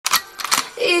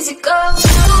crazy girl.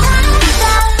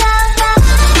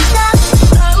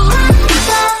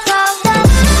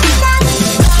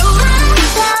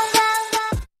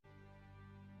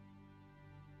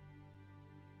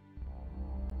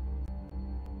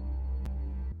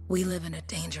 We live in a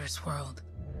dangerous world.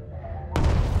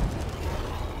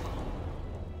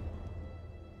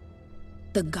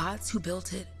 The gods who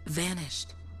built it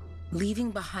vanished,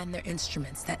 leaving behind their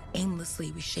instruments that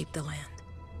aimlessly reshaped the land.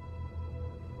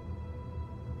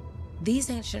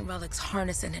 These ancient relics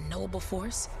harness an unknowable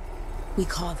force we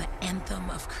call the Anthem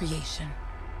of creation.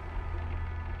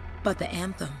 But the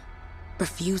Anthem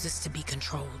refuses to be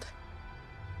controlled.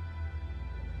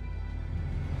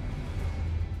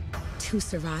 To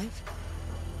survive,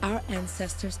 our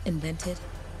ancestors invented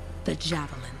the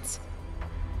Javelins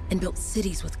and built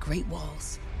cities with great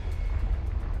walls.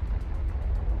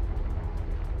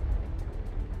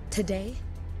 Today,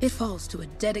 it falls to a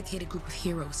dedicated group of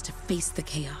heroes to face the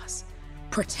chaos,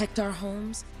 protect our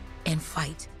homes, and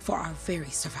fight for our very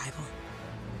survival.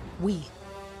 We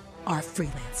are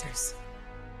Freelancers.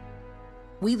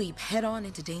 We leap head-on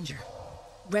into danger,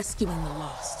 rescuing the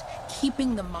lost,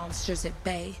 keeping the monsters at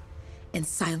bay, and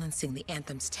silencing the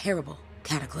Anthem's terrible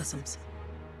cataclysms.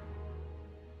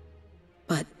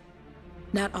 But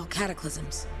not all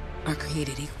cataclysms are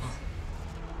created equal.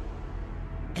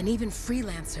 And even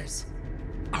Freelancers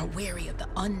are wary of the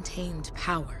untamed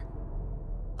power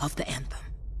of the Anthem.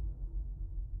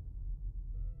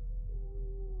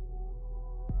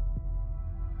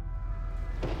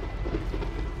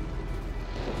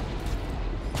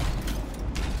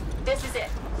 This is it.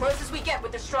 Close as we get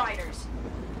with the Striders.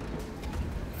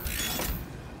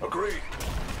 Agreed.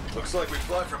 Looks like we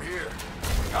fly from here.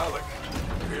 Alec,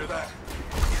 you hear that?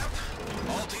 Yep.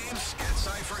 All teams, get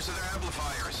ciphers to their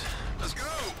amplifiers. Let's go!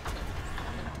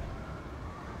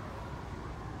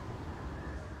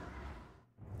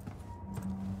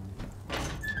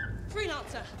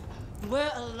 Freelancer,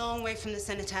 we're a long way from the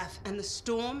cenotaph, and the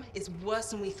storm is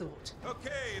worse than we thought.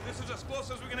 Okay, this is as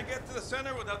close as we're gonna get to the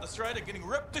center without the Strider getting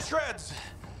ripped to shreds.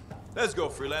 Let's go,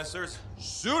 Freelancers.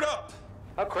 Suit up!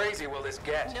 How crazy will this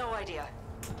get? No idea.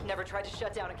 Never tried to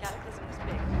shut down a cataclysm this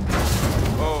big.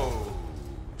 Oh,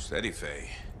 steady, Faye.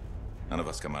 None of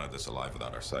us come out of this alive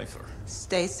without our cipher.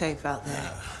 Stay safe out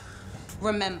there.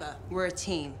 Remember, we're a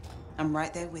team. I'm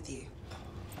right there with you.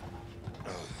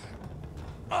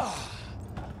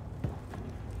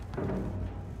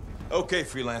 Okay,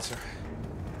 Freelancer.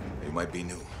 You might be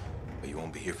new, but you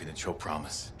won't be here if you didn't show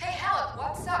promise. Hey, Alec,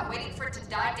 what's up? Waiting for it to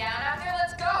die down out there?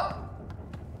 Let's go!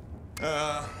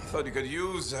 Thought you could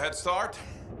use a head start.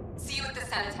 See you at the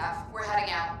cenotaph. We're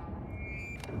heading out.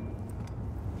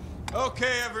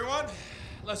 Okay, everyone.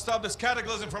 Let's stop this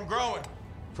cataclysm from growing.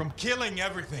 From killing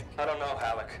everything. I don't know,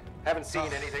 Alec. Haven't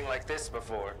seen anything like this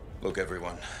before. Look,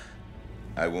 everyone.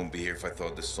 I won't be here if I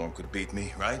thought this storm could beat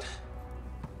me, right?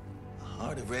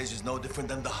 Heart of Rage is no different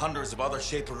than the hundreds of other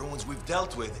shaped ruins we've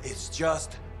dealt with. It's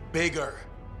just bigger.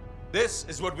 This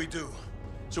is what we do.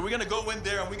 So we're gonna go in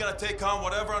there and we're gonna take on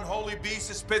whatever unholy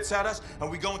beast it spits at us, and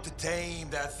we're going to tame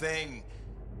that thing.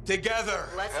 Together.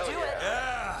 Let's do it.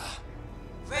 Yeah.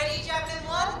 Ready, Javelin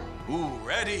 1? Ooh,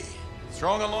 ready.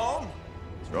 Strong alone,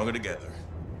 stronger together.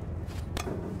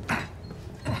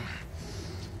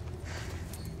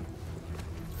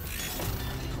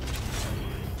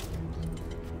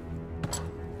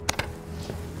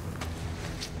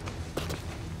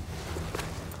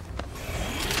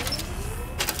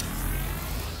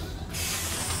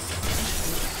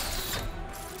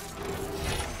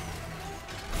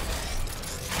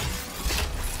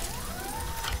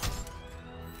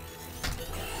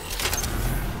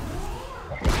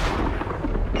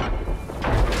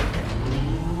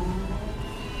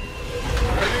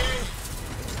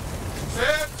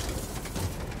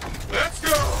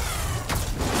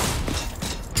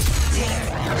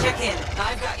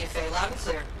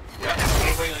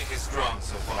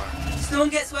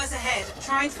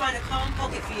 Trying to find a calm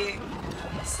pocket for you.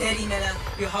 Steady, Miller.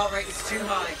 Your heart rate is too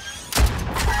high.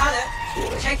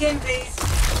 Hello. Check in, please. A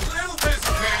little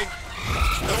busy, Kay.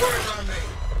 No worries on me.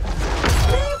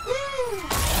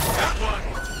 Got one.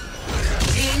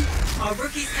 Team, our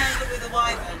rookies handled with a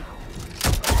wyvern.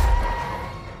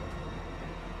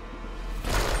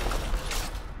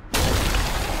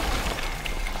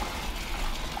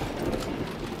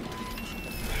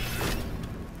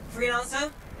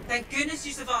 Freelancer? Thank goodness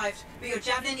you survived, but your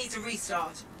Javelin needs a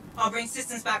restart. I'll bring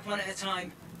systems back one at a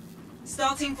time.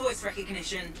 Starting voice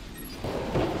recognition.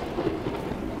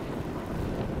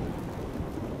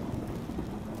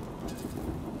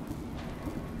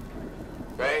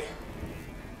 Faye?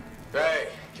 Faye,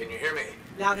 can you hear me?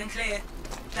 Loud and clear.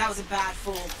 That was a bad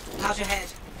fall. How's your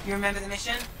head? You remember the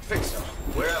mission? Think so.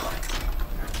 Where am I?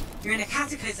 You're in a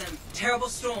cataclysm, terrible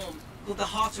storm, called the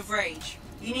Heart of Rage.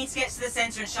 You need to get to the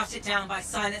center and shut it down by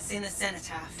silencing the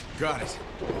cenotaph. Got it.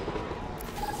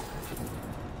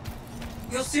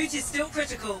 Your suit is still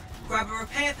critical. Grab a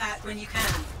repair pack when you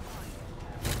can.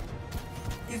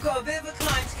 You've got a bit of a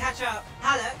climb to catch up.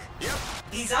 Halleck? Yep.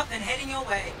 He's up and heading your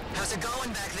way. How's it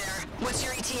going back there? What's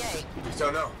your ETA?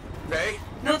 Don't know. Faye?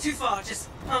 Not too far, just...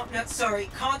 Oh, no, sorry.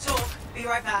 Can't talk. Be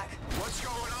right back. What's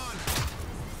going on?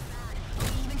 Are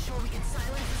we even sure we can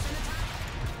silence the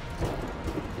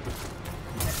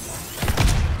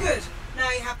cenotaph? Good.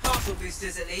 Now you have partial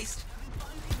boosters at least.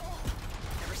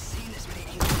 Never seen this many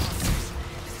angry monsters.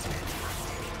 This is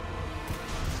fantastic.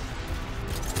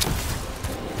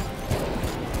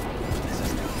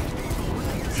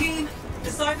 Team,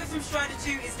 the Cypher from Strider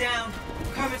 2 is down.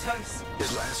 Comatose.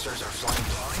 His Lancers are flying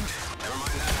blind? Never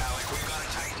mind that, Alec. We've got a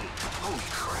Titan. Holy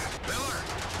crap. Miller,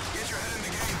 get your head in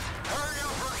the game. Hurry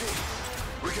up, rookie.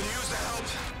 We can use the help.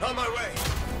 On my way.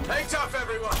 Hang tough,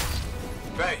 everyone.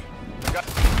 Faye, got...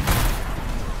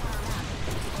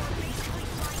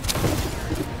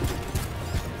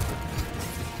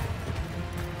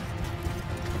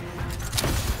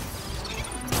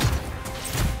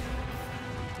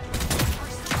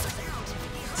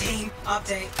 Team,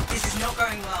 update. This is not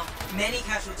going well. Many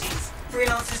casualties.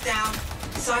 Freelancers down.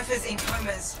 Cyphers in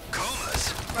comas. Comas?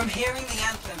 From hearing the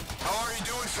anthem. How are you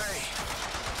doing, Faye?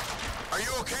 Are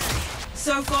you okay?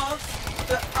 So far,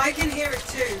 but I can hear it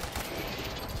too.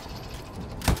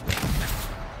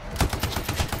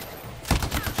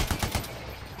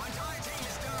 My entire team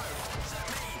is down. Except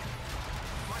me.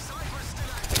 My Cypher's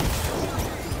still active.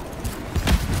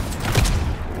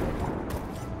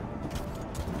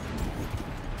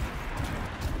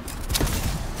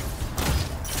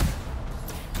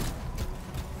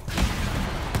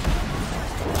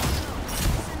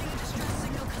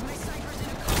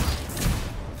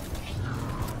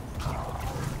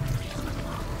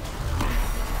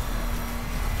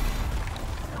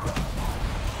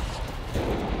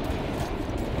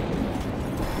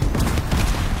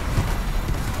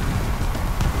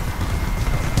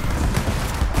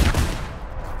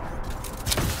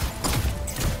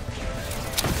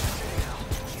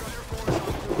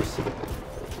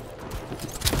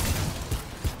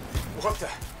 What the?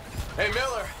 Hey,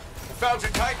 Miller. I found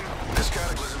your Titan. This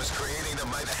cataclysm is creating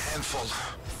them by the handful.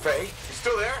 Faye, you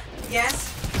still there? Yes?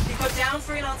 You've got down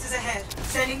freelancers ahead,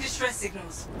 sending distress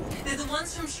signals. They're the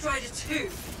ones from Strider 2.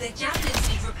 Their javelins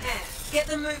need repair. Get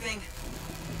them moving.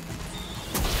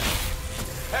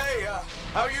 Hey,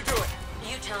 how you doing?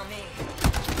 You tell me.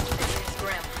 This is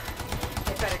grim.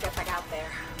 They better get back out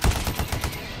there.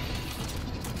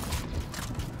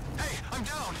 Hey, I'm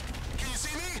down. Can you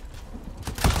see me?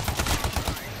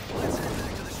 Let's head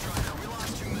back to the Strider. We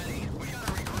lost too many. We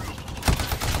gotta regroup.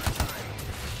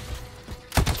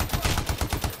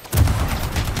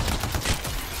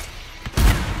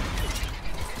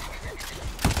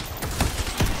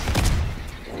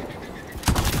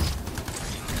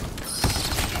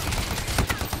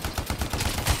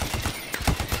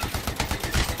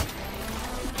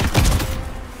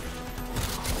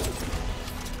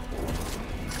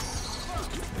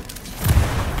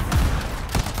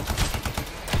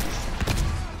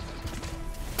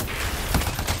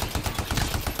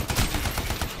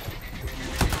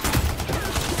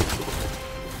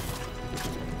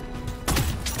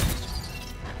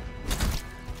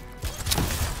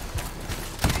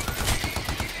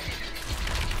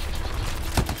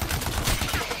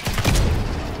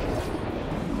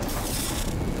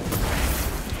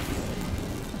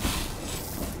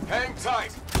 Hang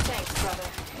tight. Thanks, brother.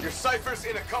 Your Cypher's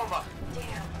in a coma. Damn.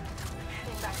 I'm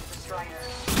heading back to the Strider.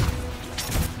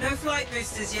 No flight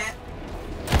boosters yet.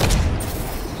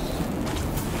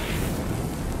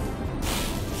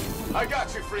 I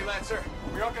got you, Freelancer.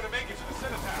 We aren't gonna make it to the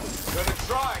cenotaph. Gonna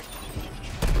try.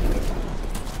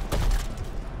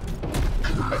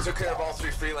 I took care of all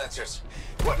 3 Freelancers.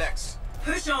 What next?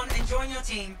 Push on and join your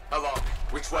team. How long?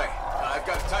 Which way? I've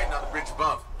got a Titan on the bridge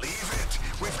above. Leave it.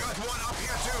 We've got one up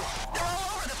here, too. They're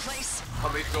all over the place.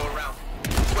 I'll need to go around.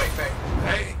 Which way, Faye?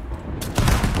 Hey!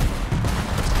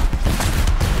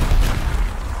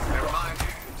 Never mind.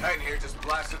 The Titan here just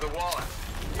blasted the wall out.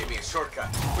 Gave me a shortcut.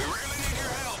 We really need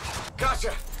your help.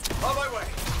 Gotcha! On my way!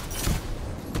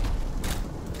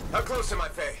 How close am I,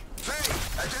 Faye? Faye,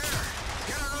 I dare.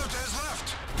 Get a road to his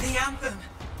left. The anthem.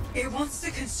 It wants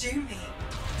to consume me.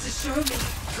 To show me.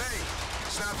 Faye,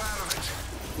 snap out of it.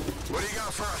 What do you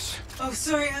got for us? Oh,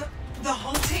 sorry. The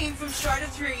whole team from Strider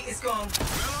 3 is gone.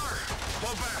 Miller,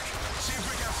 pull back. See if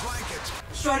we can flank it.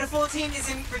 Strider 14 is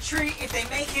in retreat. If they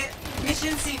make it,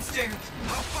 mission seems doomed.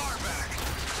 How far back?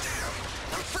 Damn,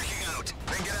 I'm freaking out.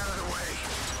 Then get out of the way.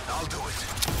 I'll do it.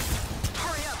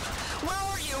 Hurry up! Where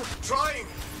are you? Trying!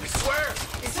 I swear!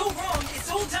 It's all wrong. It's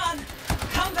all done.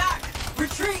 Come back.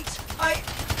 Retreat.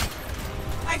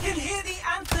 I can hear the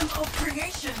anthem of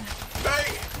creation.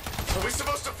 Hey! Are we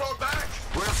supposed to fall back?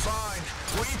 We're fine.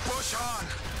 We push on.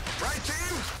 Right,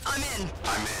 team? I'm in.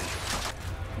 I'm in.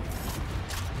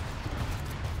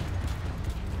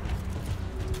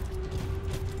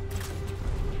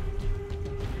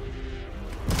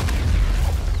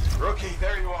 Rookie,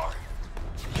 there you are.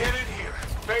 Get in here.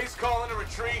 Base calling a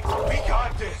retreat. We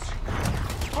got this.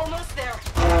 Almost there.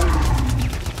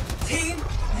 Team,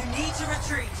 you need to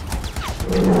retreat.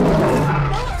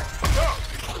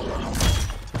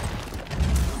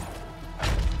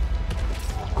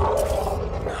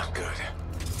 Not good.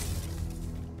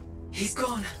 He's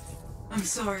gone. I'm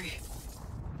sorry.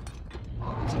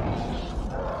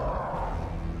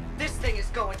 This thing is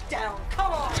going down.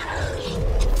 Come on!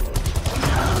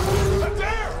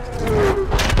 There!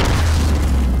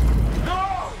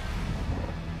 No!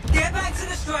 Get back to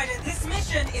the Strider. This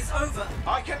mission is over.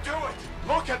 I can do it!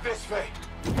 Look at this thing!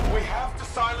 We have to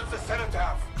silence the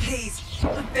Cenotaph! Please,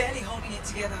 I'm barely holding it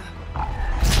together.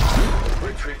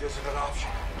 Retreat isn't an option.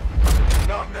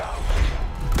 Not now.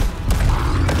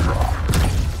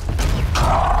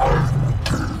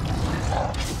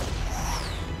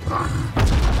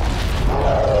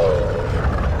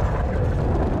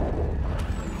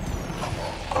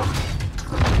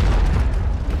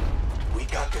 We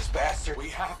got this bastard. We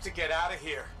have to get out of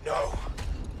here. No.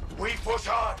 We push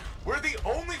on. We're the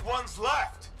only ones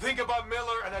left. Think about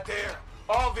Miller and Adair.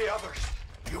 All the others.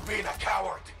 You being a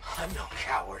coward. I'm no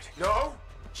coward. No?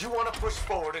 You want to push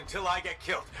forward until I get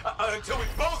killed. Until we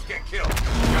both get killed.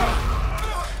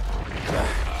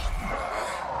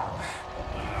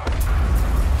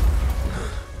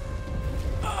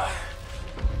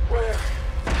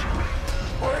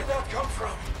 Where'd that come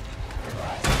from?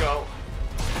 Let's go.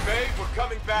 Babe, we're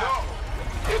coming back. No!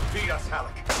 It beat us,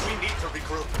 Halleck. We need to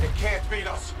regroup. It can't beat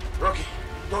us. Rookie,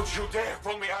 don't you dare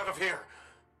pull me out of here.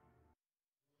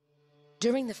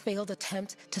 During the failed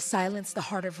attempt to silence the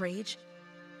Heart of Rage,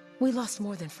 we lost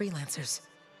more than freelancers,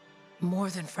 more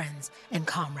than friends and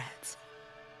comrades.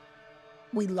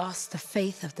 We lost the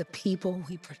faith of the people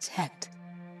we protect.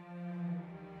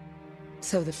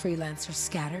 So the freelancers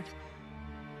scattered,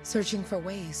 searching for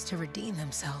ways to redeem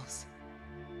themselves.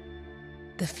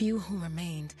 The few who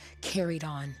remained carried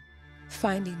on,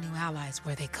 finding new allies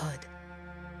where they could.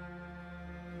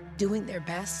 Doing their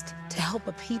best to help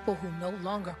a people who no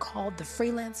longer called the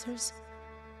freelancers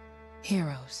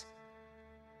heroes.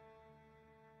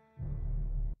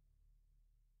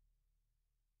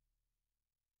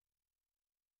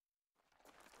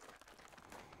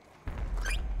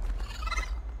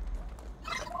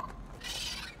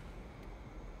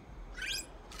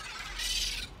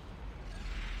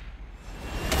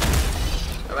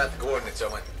 I'm at the coordinates,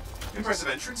 Owen. Impressive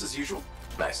entrance, as usual.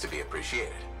 Nice to be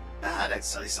appreciated. Don't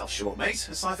sell yourself short, mate.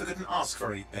 A cipher couldn't ask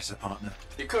for a better partner.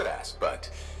 You could ask, but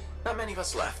not many of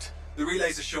us left. The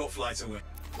relay's a short flight away.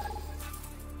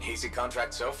 Easy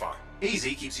contract so far.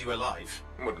 Easy keeps you alive.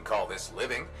 Wouldn't call this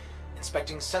living.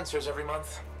 Inspecting sensors every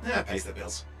month. Yeah, pays the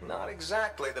bills. Not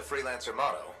exactly the freelancer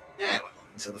motto. Yeah, well,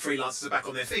 until the freelancers are back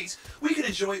on their feet, we can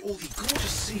enjoy all the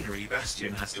gorgeous scenery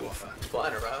Bastion has to offer.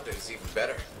 Flying around it is even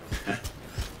better.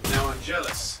 Now I'm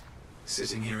jealous,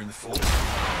 sitting here in the fort.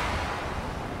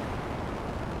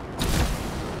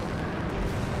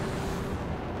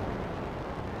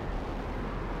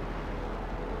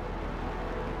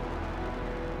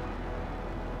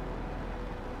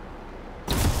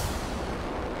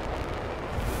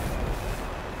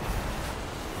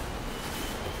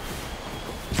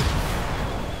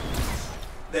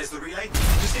 There's the relay.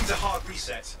 Just needs a hard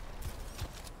reset.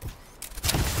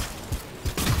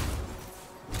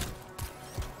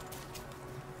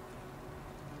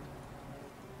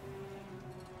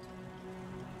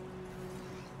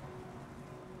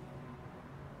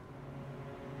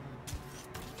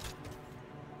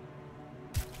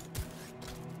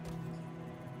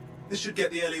 This should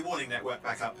get the early warning network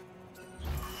back up.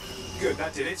 Good,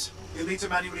 that did it. You'll need to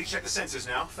manually check the sensors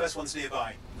now. First one's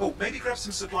nearby. Oh, maybe grab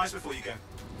some supplies before you go.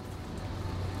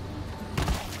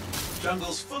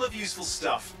 Jungle's full of useful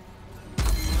stuff.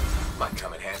 Might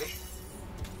come in handy.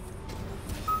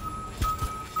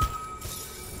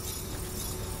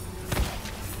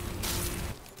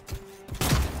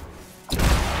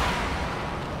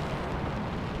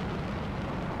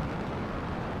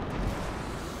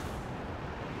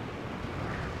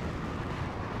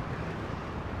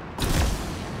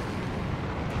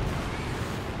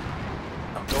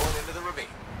 going into the ravine.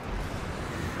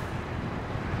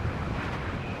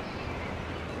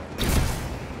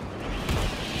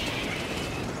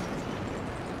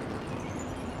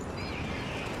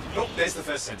 Oh, there's the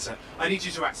first sensor. I need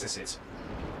you to access it.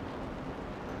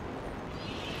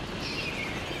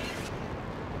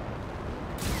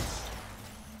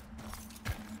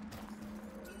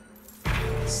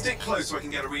 Stick close so I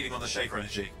can get a reading on the shaper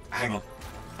energy. Hang on.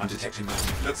 I'm detecting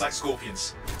movement. Looks like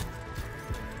scorpions.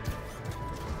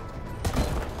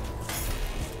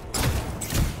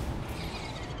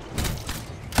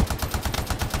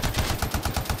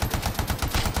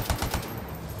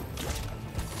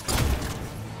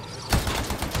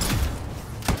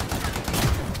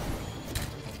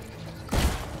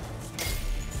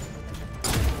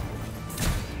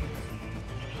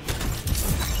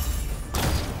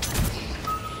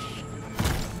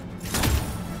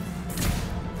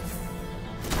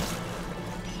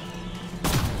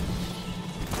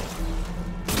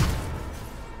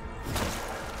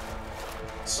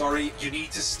 Sorry, you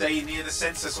need to stay near the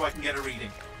sensor so I can get a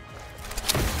reading.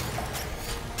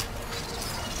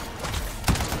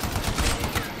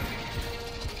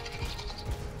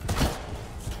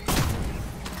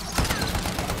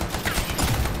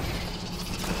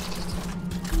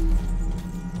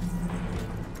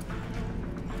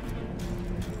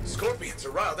 Scorpions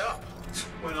are riled up.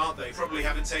 When aren't they? Probably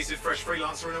haven't tasted fresh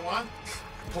Freelancer in a while.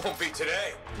 Won't be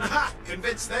today. Haha!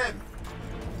 Convince them!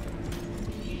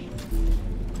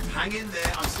 Hang in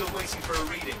there, I'm still waiting for a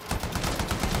reading.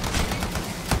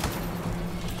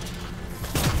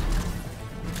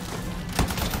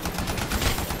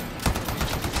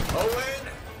 Owen!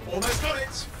 Almost got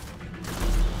it!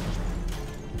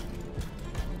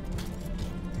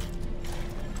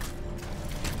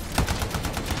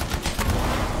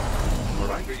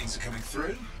 Alright, readings are coming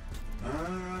through.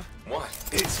 What?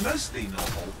 It's mostly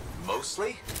normal.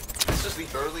 Mostly? This is the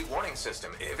early warning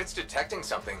system. If it's detecting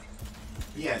something...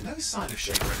 Yeah, no sign of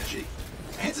shaper energy.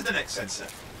 Head to the next sensor.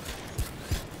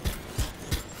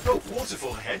 Oh,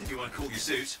 waterfall ahead if you want to cool your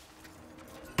suit.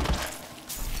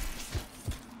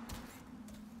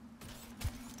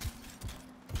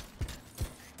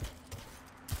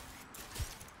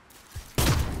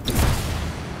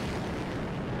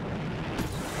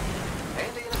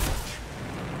 Handy in a pinch.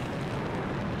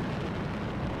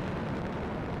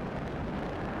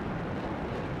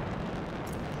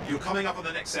 You're coming up on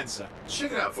the next sensor.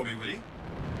 Check it out for me, will you?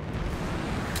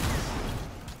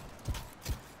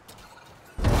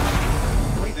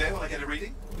 Wait there while I get a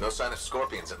reading. No sign of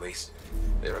scorpions, at least.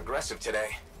 They're aggressive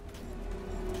today.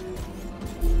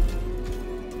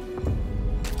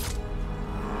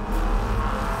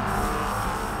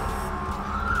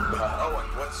 Owen,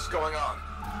 what's going on?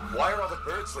 Why are all the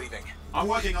birds leaving? I'm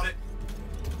working on it.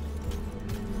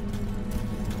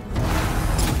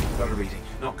 Got a reading.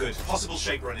 Not good. Possible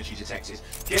shaper energy detected.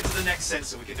 Get to the next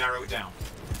sensor, we can narrow it down.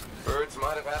 Birds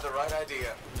might have had the right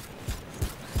idea.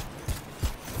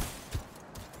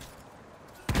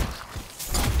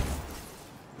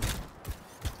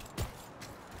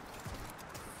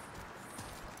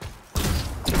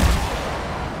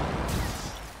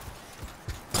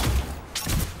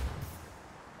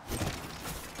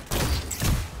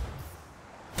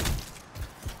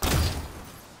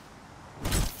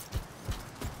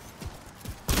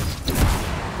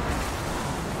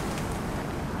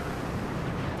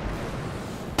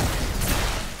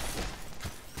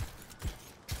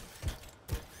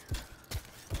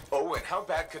 Owen, how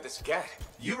bad could this get?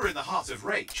 You were in the heart of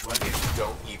rage, weren't you?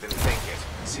 Don't even think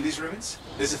it. See these ruins?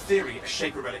 There's a theory a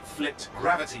shaper relic flipped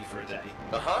gravity for a day.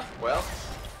 Uh-huh, well,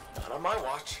 not on my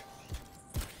watch.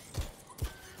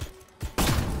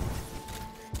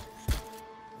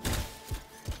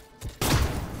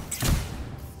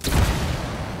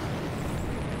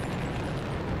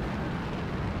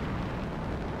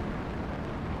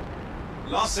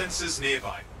 Last sensor's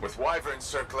nearby. With wyverns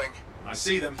circling. I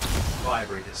see them. Fire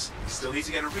breathers. Still need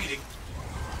to get a reading.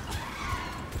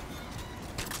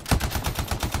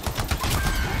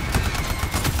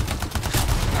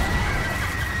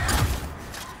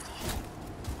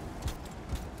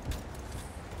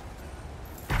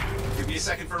 Give me a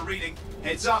second for a reading.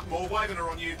 Heads up, more wyvern are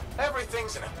on you.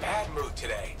 Everything's in a bad mood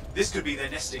today. This could be their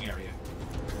nesting area.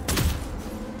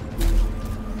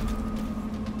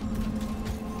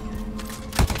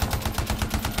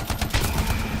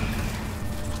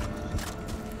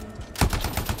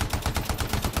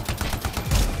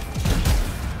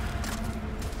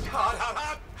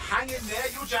 Hang in there,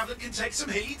 your Javelin can take some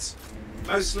heat.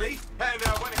 Mostly. And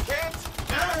when it can't,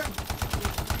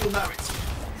 You'll know it.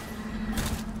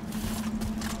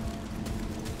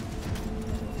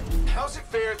 How's it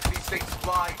fair that these things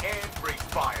fly and breathe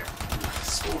fire?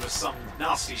 Spawn of some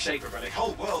nasty Shaper relic.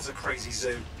 Whole world's a crazy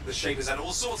zoo. The Shapers had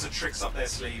all sorts of tricks up their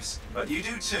sleeves. But you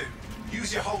do too.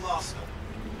 Use your whole arsenal.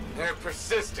 They're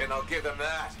persistent, I'll give them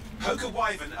that. Poke a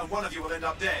wyvern and one of you will end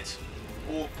up dead.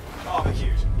 Or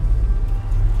barbecued.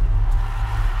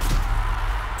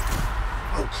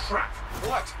 Oh crap!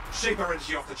 What? Shaper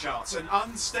energy off the charts. An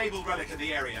unstable relic in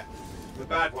the area. The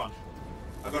bad one.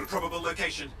 I've got a probable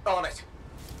location. On it.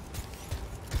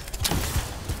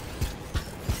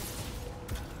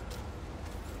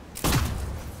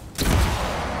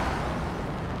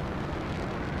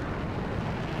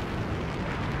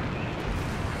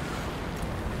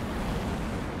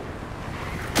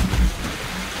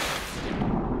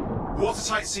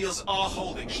 Watertight seals are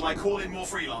holding. Shall I call in more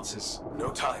freelancers? No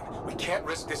time. We can't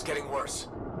risk this getting worse.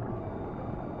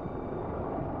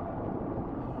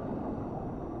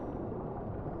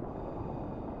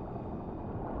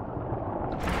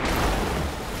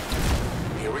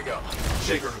 Here we go.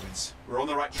 Shaper ruins. We're on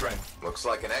the right trail. Looks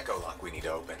like an echo lock we need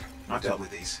to open. I've dealt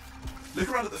with these. Look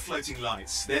around at the floating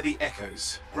lights. They're the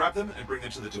echoes. Grab them and bring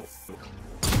them to the door.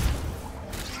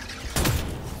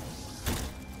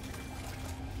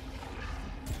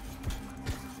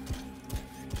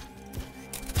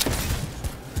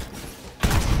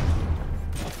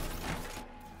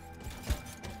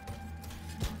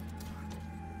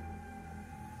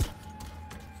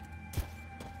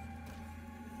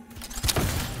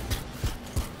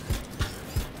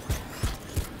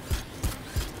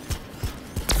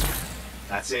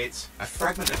 That's it. A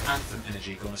fragment of Anthem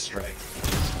energy gone astray.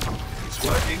 It's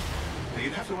working, but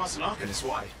you'd have to ask an Arcanist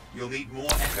why. You'll need more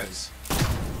echoes.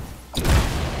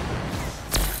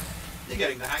 You're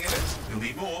getting the hang of it. You'll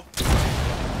need more.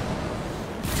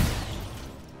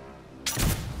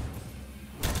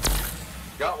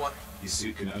 Got one. Your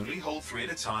suit can only hold 3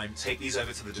 at a time. Take these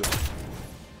over to the door.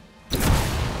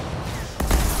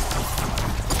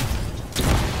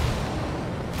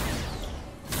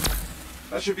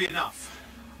 That should be enough.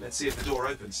 Let's see if the door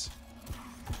opens.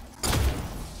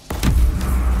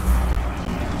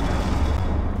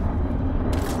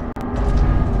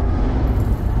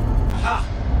 Aha!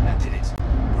 That did it.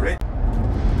 We're in.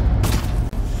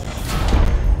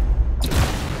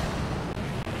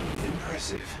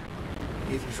 Impressive.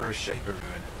 Even for a Shaper ruin.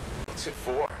 What's it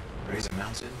for? Raise a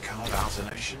mountain, carve out an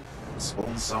ocean,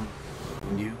 spawn some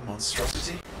new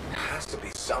monstrosity? There has to be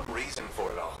some reason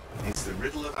for it all. It's the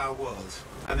riddle of our world.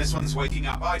 And this one's waking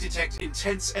up. I detect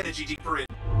intense energy deeper in.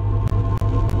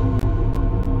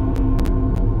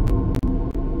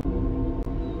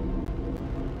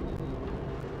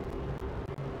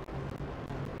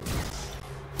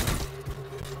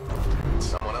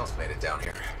 Someone else made it down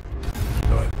here.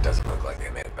 Though it doesn't look like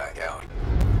they made it back out.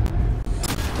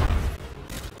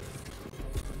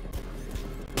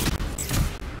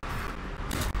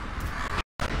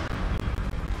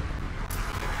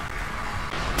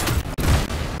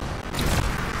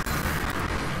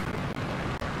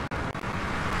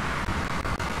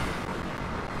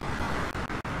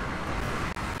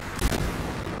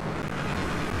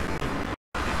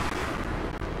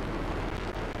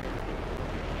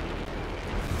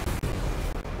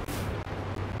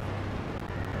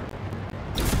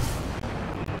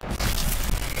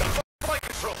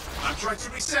 Trying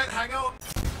to reset, hang on.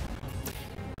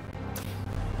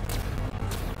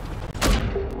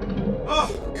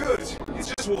 Oh, good.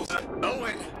 It's just water. Oh,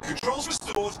 wait. Controls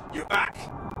restored. You're back.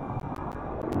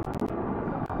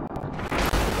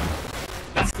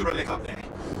 That's the relic up there.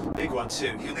 Big one,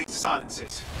 too. You'll need to silence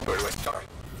it. Where do I start?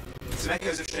 Some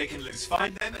echoes have shaken loose.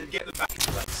 Find them and get them back in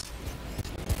place.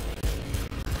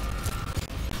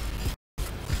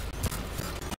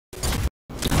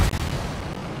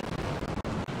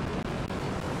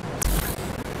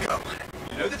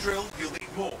 You know the drill, you'll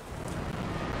need more.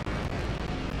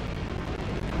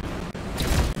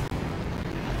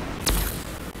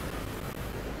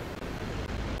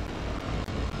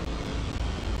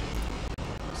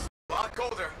 A lot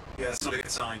colder. Yeah, that's not a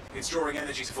good sign. It's drawing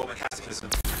energy to form a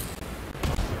cataclysm.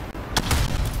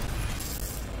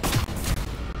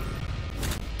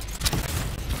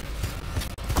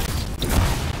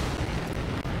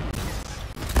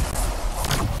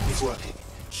 It's working.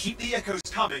 Keep the echoes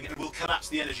coming and we'll collapse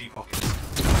the energy pockets.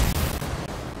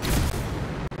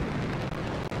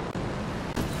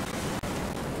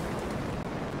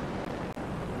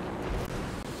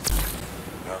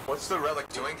 What's the relic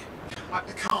doing? I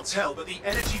can't tell, but the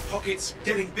energy pocket's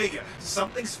getting bigger.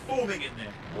 Something's forming in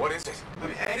there. What is it? I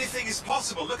mean, anything is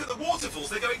possible. Look at the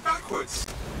waterfalls, they're going backwards.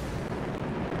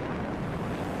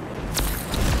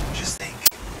 Just think.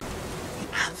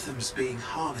 The Anthem's being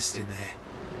harnessed in there.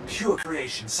 Pure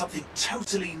creation, something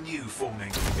totally new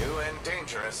forming. New and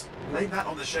dangerous. Blame that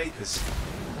on the Shapers.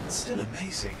 It's still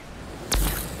amazing.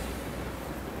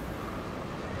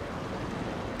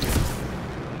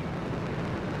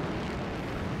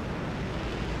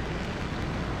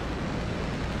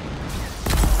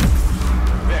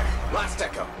 There, last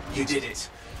echo. You did it.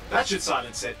 That should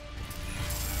silence it.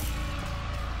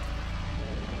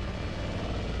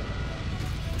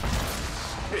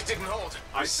 It didn't hold.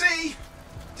 I see!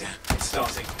 Damn, it's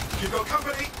starting. You've got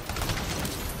company!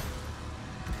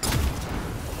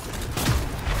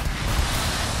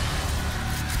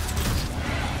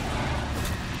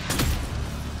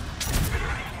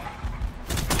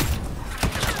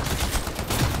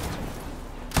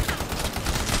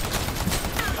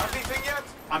 Anything yet?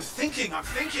 I'm thinking!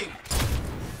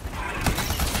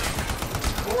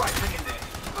 Alright, hang in there.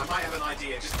 I might have an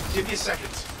idea. Just give me a second.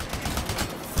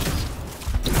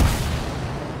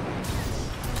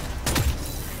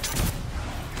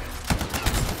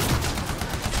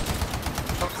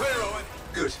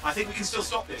 Good. I think we can still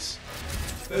stop this.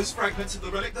 Those fragments of the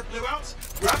relic that blew out,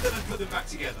 grab them and put them back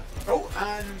together. Oh,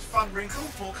 and fun wrinkle,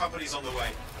 more companies on the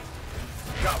way.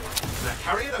 Got one. Now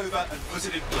carry it over and put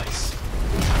it in place.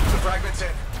 The fragment's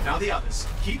in. Now the others.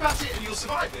 Keep at it and you'll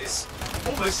survive this.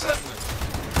 Almost certainly.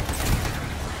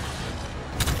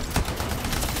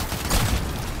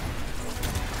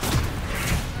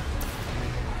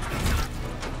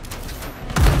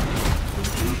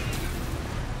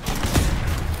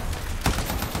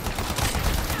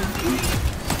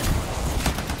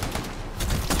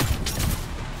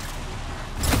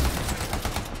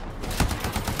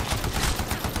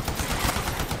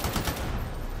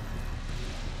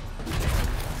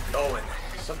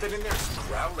 Something in there's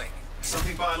growling.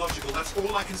 Something biological, that's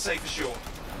all I can say for sure.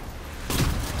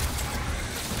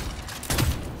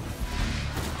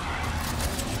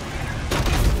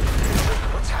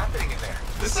 What's happening in there?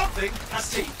 There's something has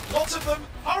teeth. Lots of them.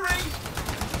 Hurry!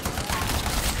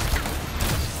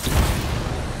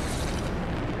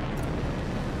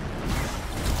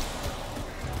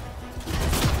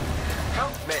 How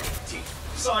many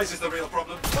teeth? Size is the real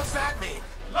problem. What's that mean?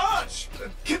 Large!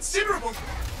 Considerable!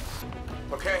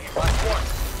 Okay, last one.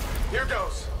 Here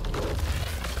goes.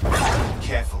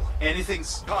 Careful.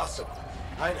 Anything's Possible.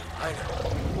 I know.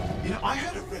 You know, I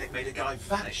heard a relic made a guy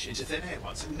vanish into thin air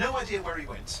once, and no idea where he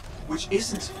went. Which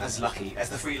isn't as lucky as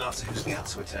the freelancer whose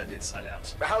guts were turned inside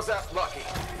out. But how's that lucky?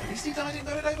 At least he died and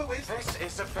got it over with. This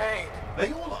is a pain.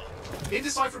 They all are.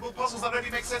 Indecipherable puzzles that only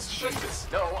make sense to Shapers.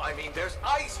 No, I mean there's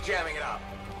ice jamming it up.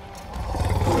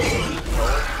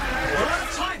 We're out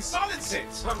of time. Silence it.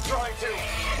 I'm trying to.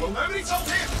 Well, nobody told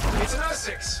him. It's an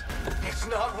R6. It's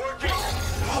not working.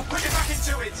 Oh, put it back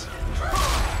into it.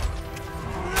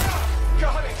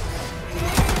 Got it.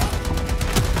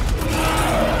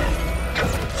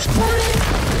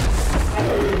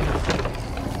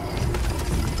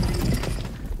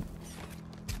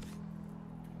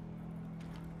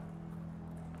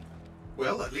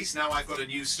 Well, at least now I've got a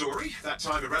new story. That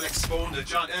time a relic spawned a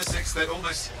giant R6 that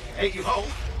almost ate you whole.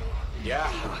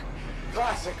 Yeah.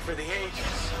 Classic for the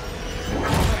ages.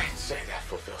 I'd say that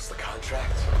fulfills the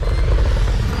contract.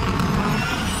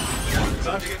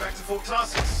 Time to get back to Fort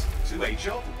Tarsus. To a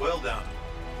job well done.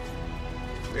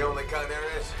 The only kind there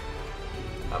is.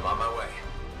 I'm on my way.